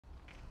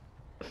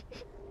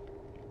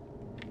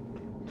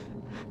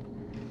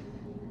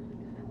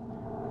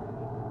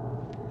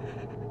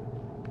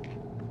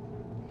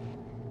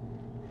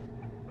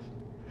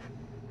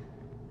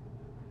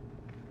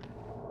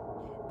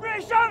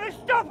Brace out the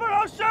stopper,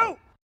 I'll shoot!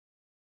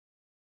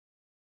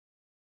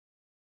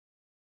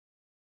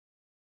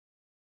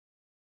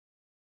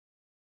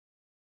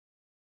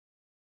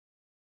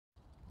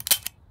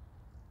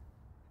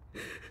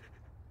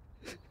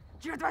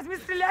 Черт возьми,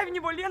 стреляй в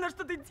него, Лена,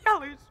 что ты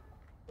делаешь?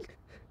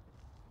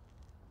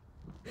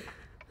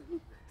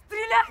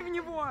 Стреляй в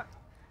него!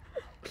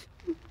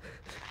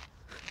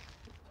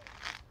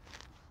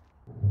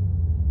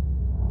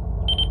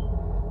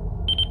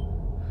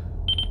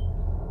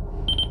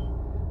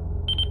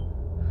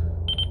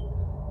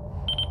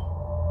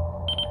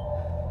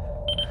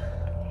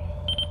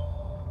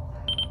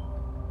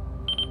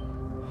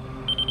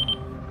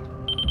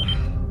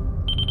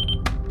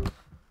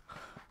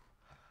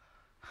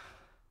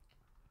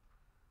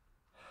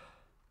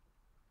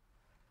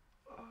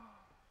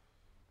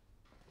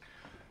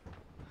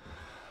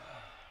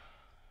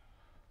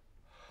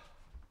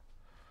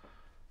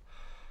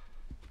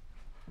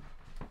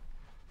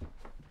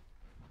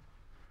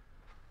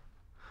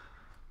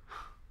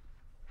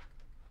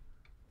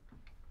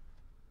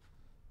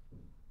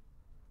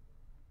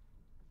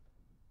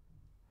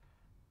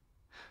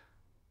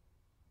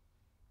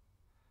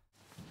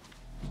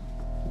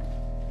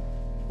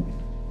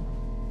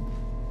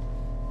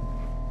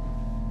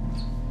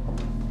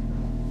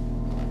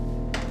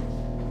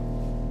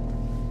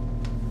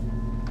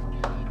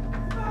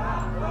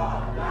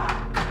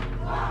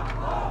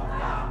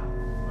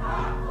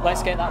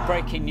 Let's get that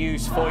breaking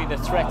news for you. The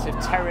threat of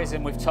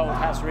terrorism, we've told,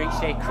 has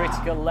reached a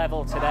critical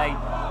level today.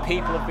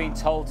 People have been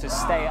told to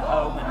stay at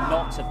home and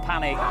not to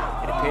panic.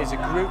 It appears a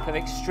group of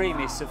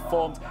extremists have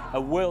formed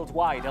a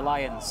worldwide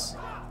alliance.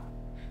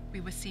 We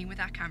were seen with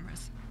our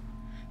cameras.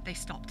 They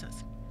stopped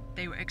us.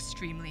 They were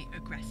extremely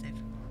aggressive.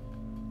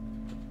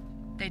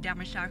 They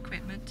damaged our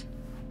equipment.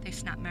 They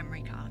snapped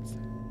memory cards.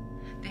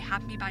 They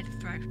had me by the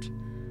throat.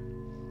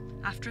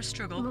 After a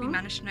struggle, we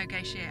managed to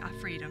negotiate our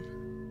freedom.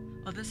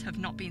 Others have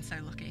not been so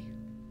lucky.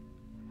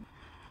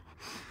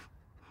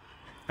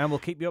 And we'll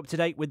keep you up to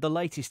date with the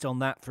latest on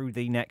that through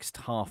the next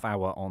half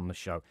hour on the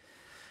show.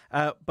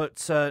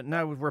 But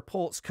now with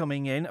reports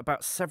coming in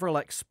about several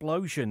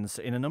explosions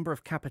in a number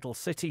of capital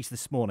cities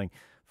this morning.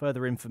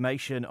 Further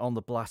information on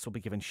the blast will be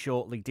given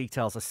shortly.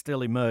 Details are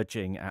still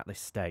emerging at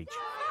this stage.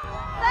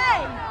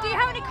 Hey, do you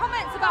have any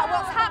comments about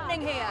what's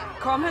happening here?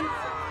 Comments?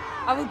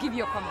 I will give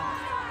you a comment.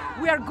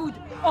 We are good,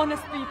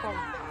 honest people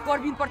who are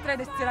being portrayed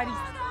as terrorists.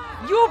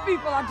 You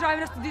people are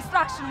driving us to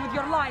destruction with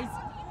your lies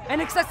and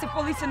excessive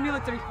police and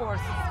military force.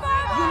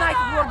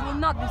 United world will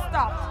not be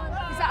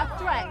stopped. Is that a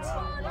threat?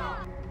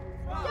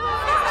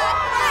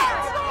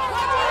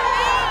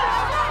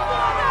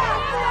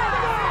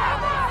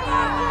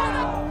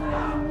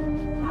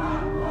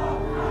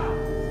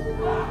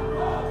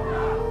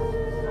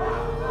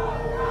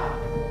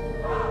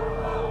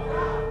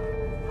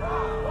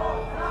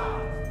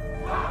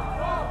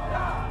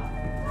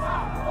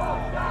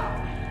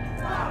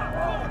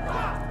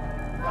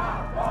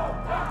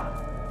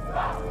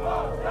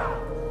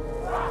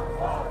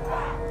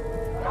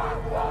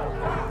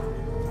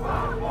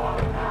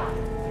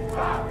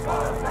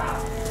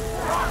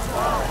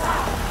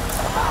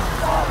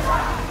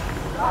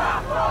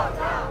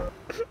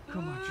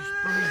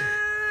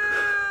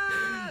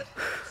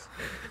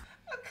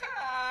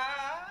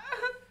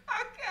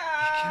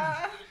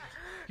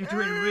 You're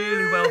doing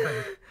really well,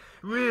 babe.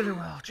 Really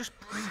well. Just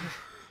breathe.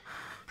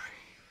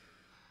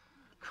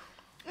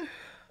 I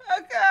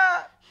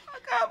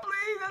can't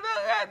breathe.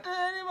 I don't do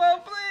anymore,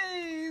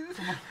 please.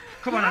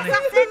 Come on, Annie.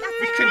 That's it.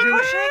 You can do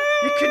it.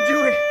 You can do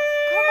it.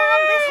 Come on,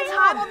 this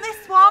time on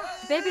this one.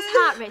 Baby's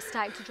heart rate's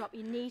starting to drop.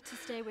 You need to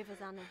stay with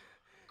us, Annie.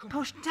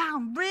 Push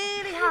down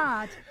really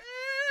hard.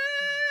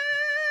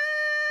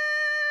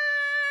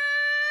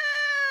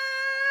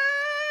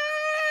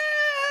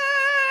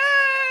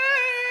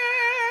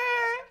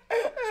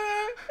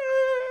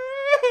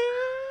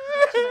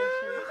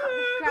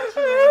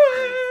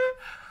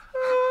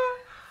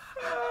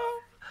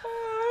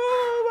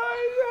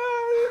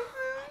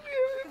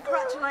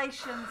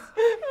 Congratulations.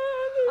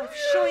 I'm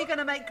sure you're going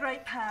to make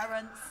great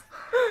parents.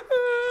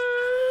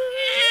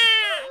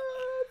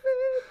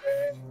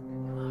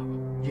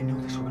 You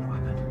knew this was going to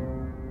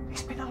happen.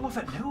 It's been all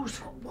over the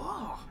news.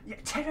 War? Yeah,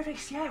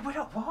 terrorists, yeah, we're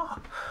at war.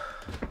 I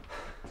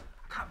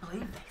can't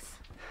believe this.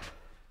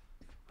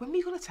 When were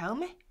you going to tell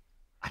me?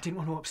 I didn't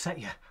want to upset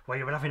you while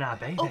you were having our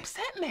baby.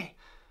 Upset me?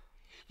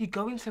 You're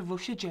going to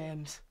Russia,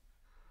 James.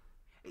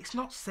 It's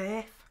not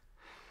safe.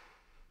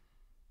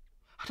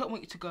 I don't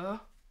want you to go.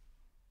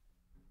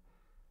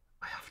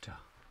 I have to.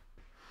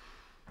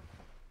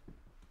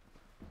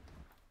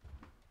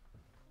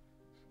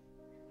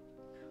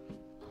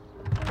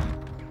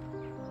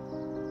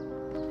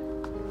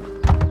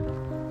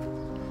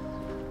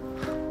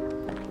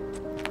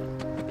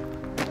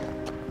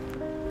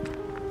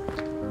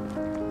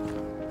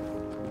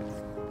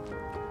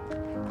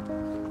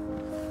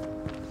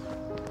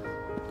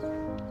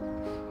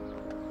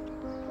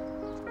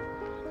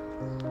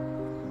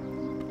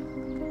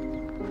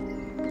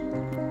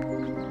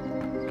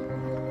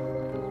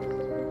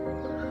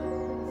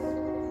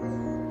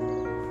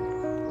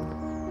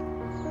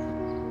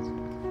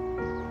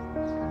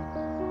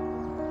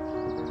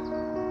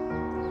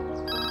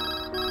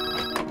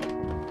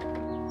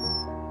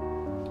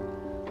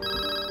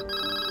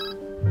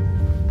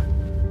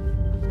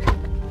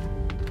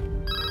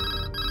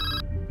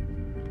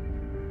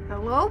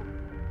 Hello?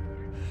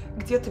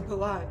 Где ты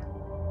была?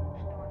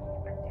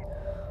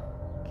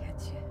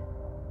 Katya,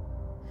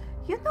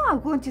 you know I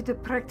want you to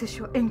practice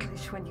your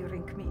English when you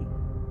ring me.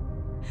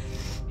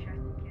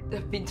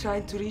 I've been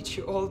trying to reach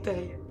you all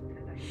day.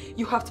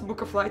 You have to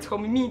book a flight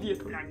home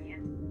immediately.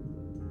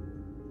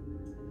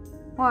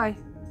 Why?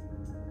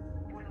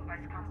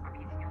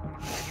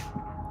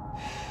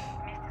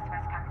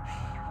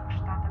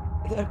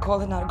 They're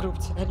calling our group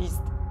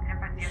terrorist.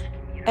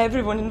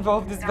 Everyone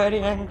involved is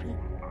very angry.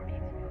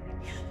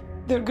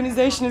 The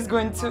organization is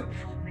going to...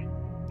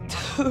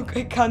 Look,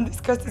 I can't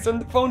discuss this on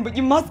the phone, but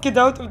you must get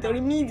out of there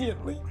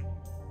immediately.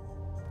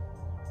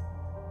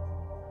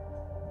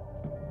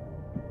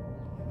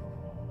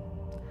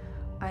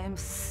 I am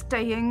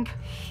staying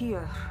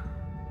here.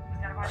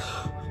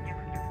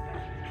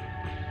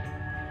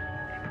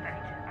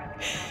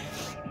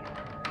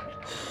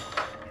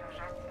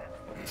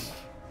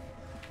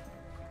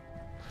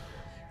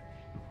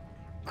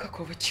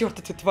 Какого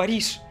черта ты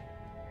творишь?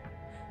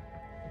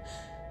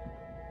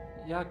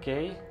 Я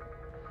гей.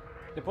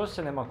 Я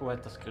просто не могу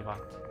это скрывать.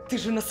 Ты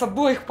же нас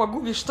обоих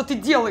погубишь, что ты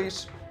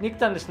делаешь?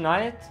 Никто не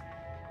знает.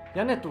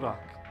 Я не дурак.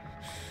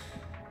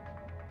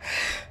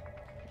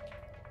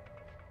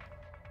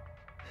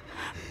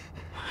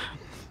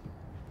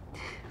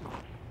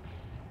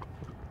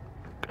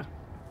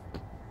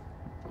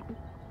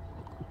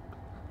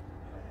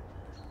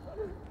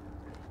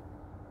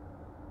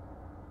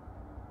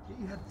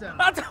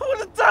 I don't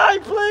want to die,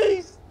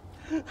 please!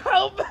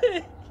 Help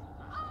me!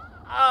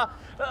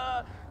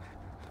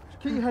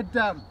 Keep your head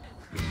down.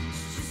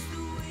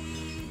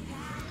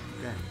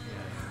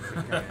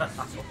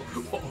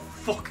 What a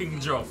fucking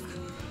joke.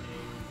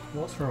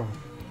 What's wrong?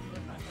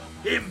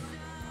 Him!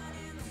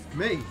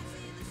 Me?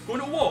 Going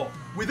to war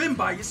with him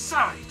by your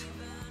side.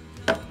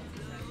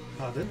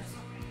 Pardon?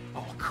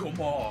 Oh, come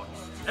on.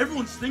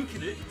 Everyone's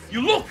thinking it.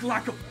 You look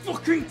like a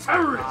fucking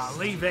terrorist. Ah,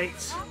 leave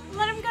it.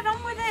 Let him get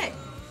on with it.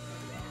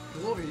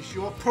 What is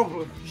your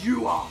problem?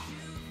 You are.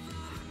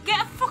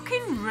 Get a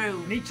fucking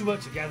room. Need to work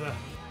together.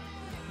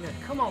 Yeah,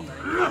 come on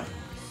then.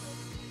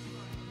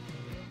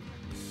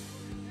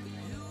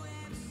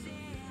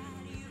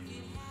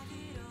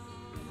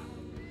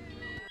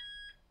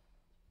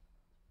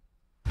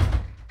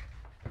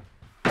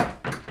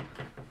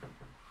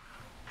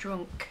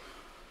 Drunk.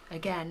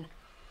 Again.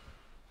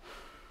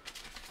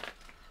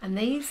 And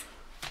these?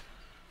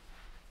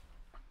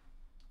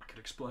 I could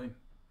explain.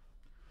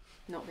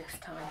 Not this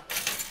time.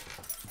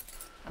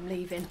 I'm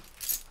leaving.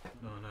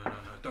 No.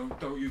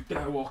 Don't you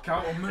dare walk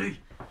out on me.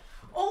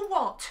 Or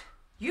what?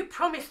 You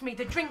promised me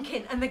the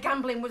drinking and the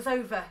gambling was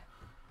over.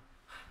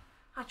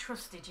 I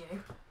trusted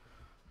you.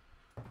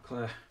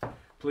 Claire,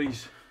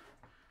 please.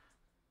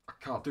 I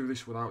can't do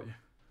this without you.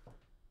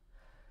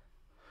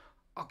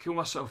 I'll kill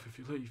myself if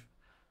you leave.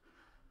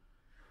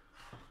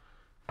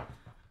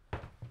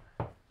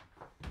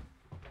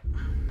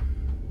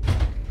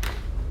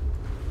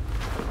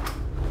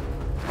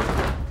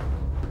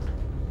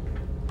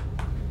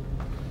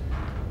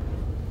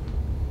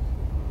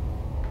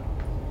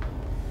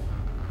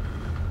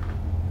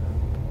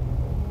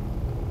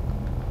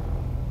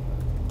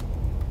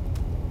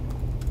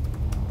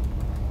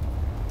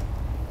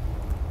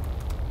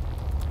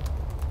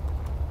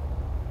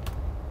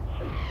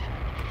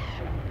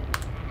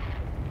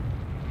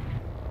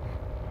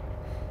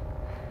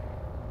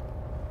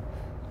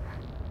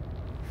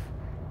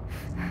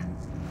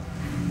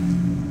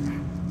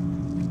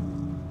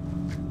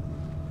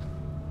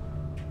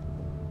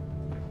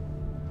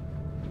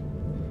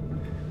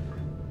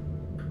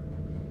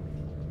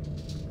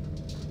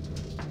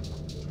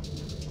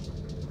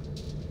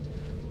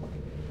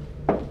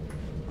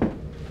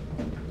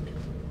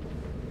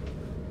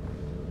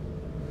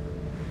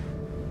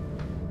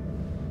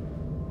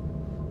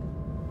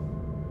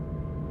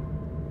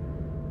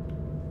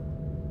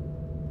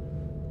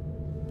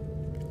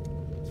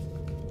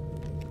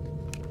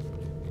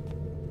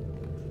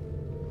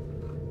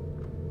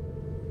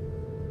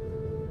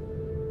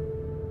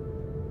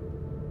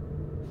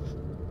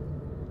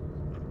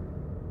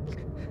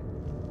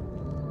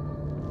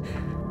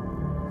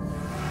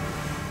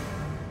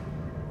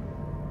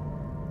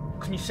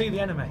 Can you see the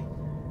enemy?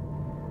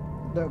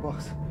 No,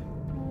 boss.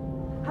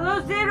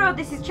 Hello, Zero.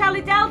 This is Charlie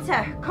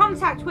Delta.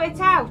 Contact, wait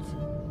out.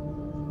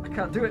 I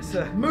can't do it,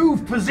 sir.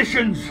 Move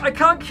positions! I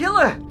can't kill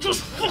her!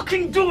 Just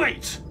fucking do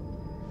it!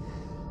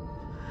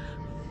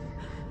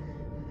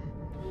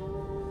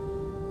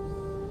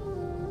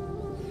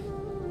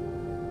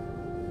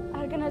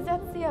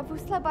 Organizacja w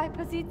slabej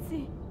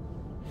pozycji.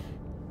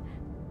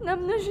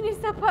 Nam нужны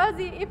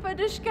запасы и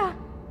поддержка.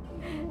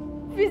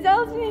 Вы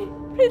должны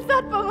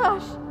прислать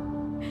помощь.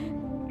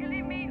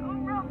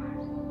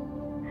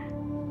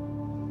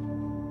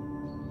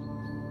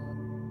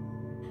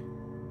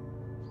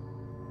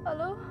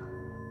 Алло?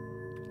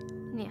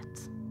 Нет.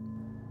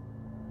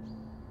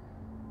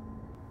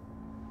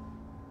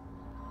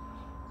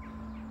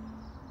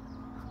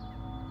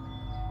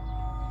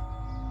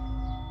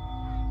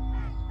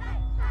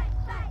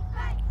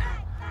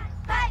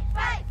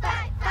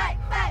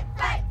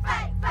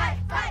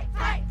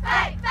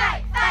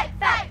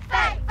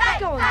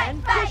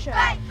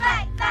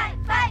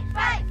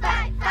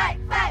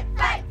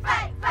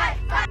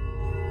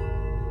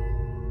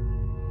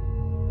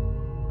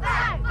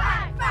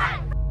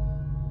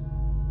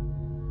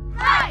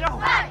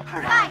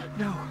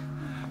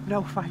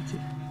 No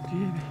fighting. Do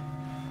you hear me?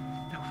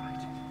 No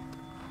fighting.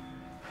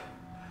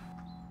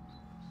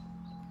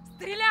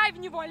 Стреляй в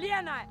него,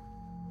 Лена!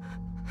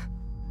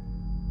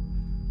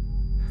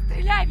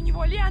 Стреляй в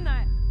него,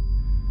 Лена!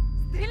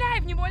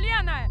 Стреляй в него,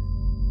 Лена!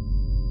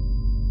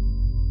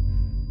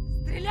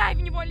 Стреляй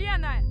в него,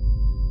 Лена!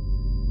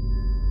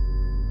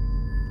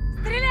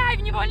 Стреляй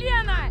в него,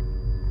 Лена!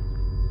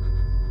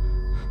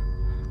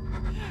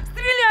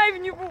 Стреляй в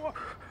него!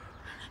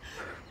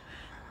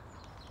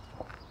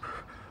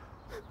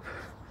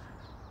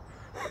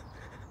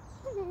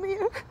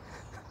 Мир.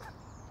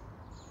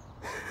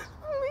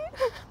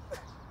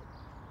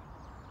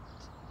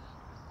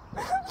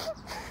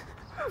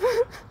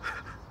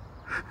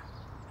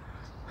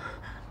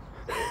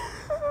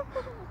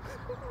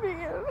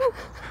 Мир.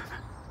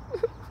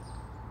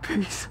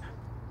 Peace.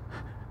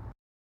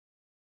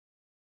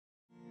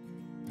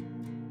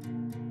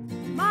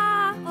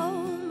 My,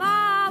 oh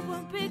my,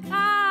 one big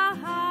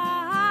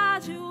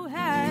eyes you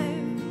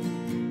have,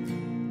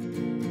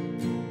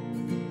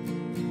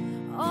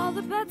 all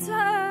the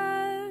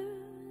better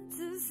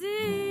to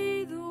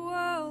see the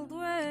world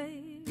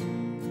way.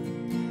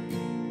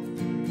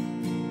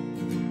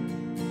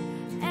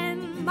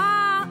 And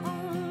my,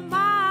 oh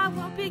my,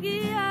 one big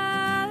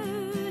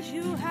ears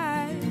you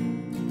have,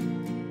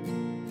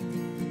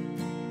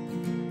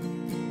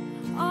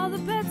 all the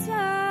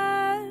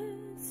better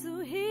to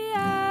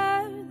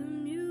hear the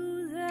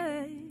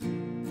music.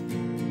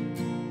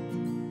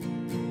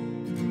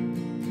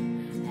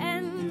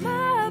 And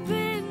my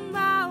big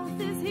mouth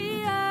is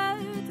here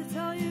to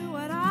tell you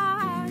what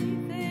I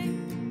think.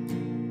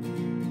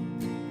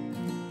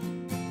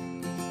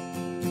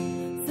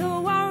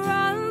 So I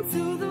run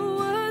to the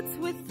woods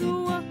with the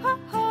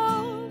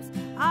wolves.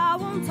 I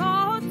won't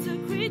talk to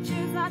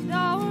creatures I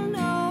don't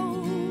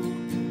know.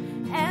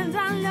 And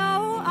I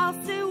know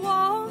I'll stay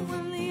warm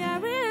when the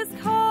air is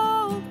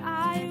cold.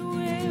 I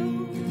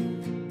will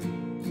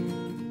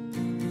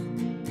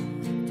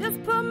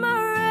just put my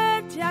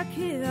red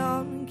jacket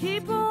on and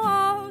keep on